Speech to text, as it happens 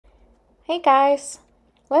Hey guys!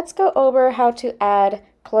 Let's go over how to add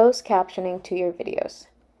closed captioning to your videos.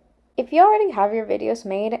 If you already have your videos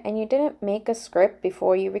made and you didn't make a script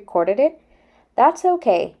before you recorded it, that's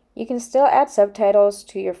okay. You can still add subtitles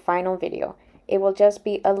to your final video. It will just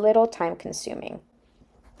be a little time consuming.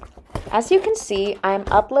 As you can see, I'm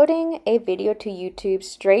uploading a video to YouTube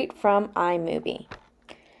straight from iMovie.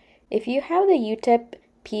 If you have the UTEP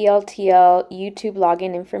PLTL YouTube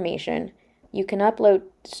login information, you can upload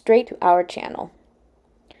straight to our channel.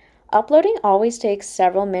 Uploading always takes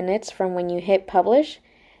several minutes from when you hit publish,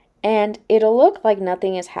 and it'll look like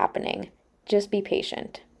nothing is happening. Just be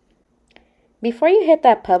patient. Before you hit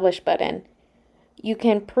that publish button, you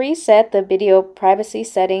can preset the video privacy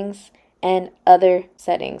settings and other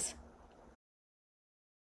settings.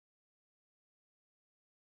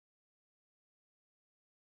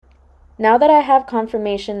 Now that I have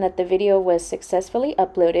confirmation that the video was successfully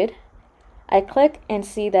uploaded, I click and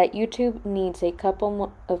see that YouTube needs a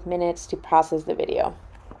couple of minutes to process the video.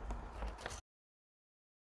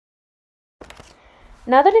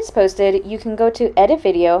 Now that it's posted, you can go to Edit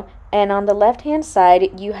Video, and on the left-hand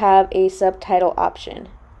side, you have a subtitle option.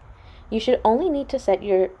 You should only need to set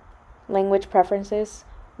your language preferences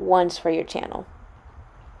once for your channel.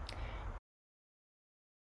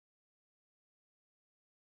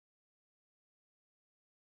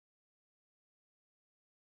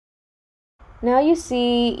 Now you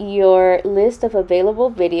see your list of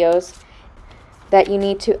available videos that you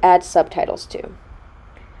need to add subtitles to.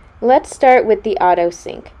 Let's start with the auto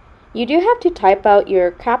sync. You do have to type out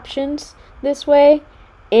your captions this way,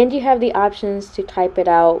 and you have the options to type it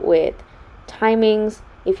out with timings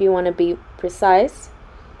if you want to be precise,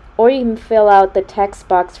 or you can fill out the text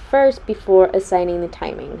box first before assigning the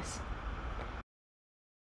timings.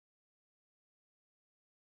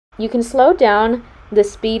 You can slow down the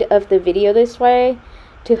speed of the video this way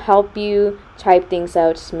to help you type things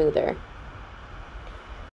out smoother.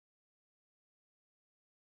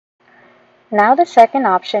 Now the second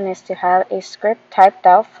option is to have a script typed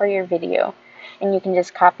out for your video, and you can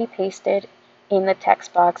just copy paste it in the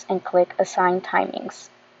text box and click assign timings.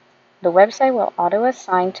 The website will auto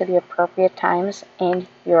assign to the appropriate times and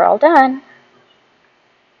you're all done.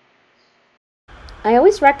 I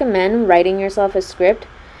always recommend writing yourself a script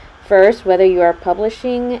first, whether you are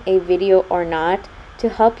publishing a video or not, to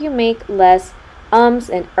help you make less ums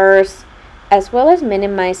and ers, as well as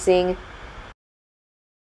minimizing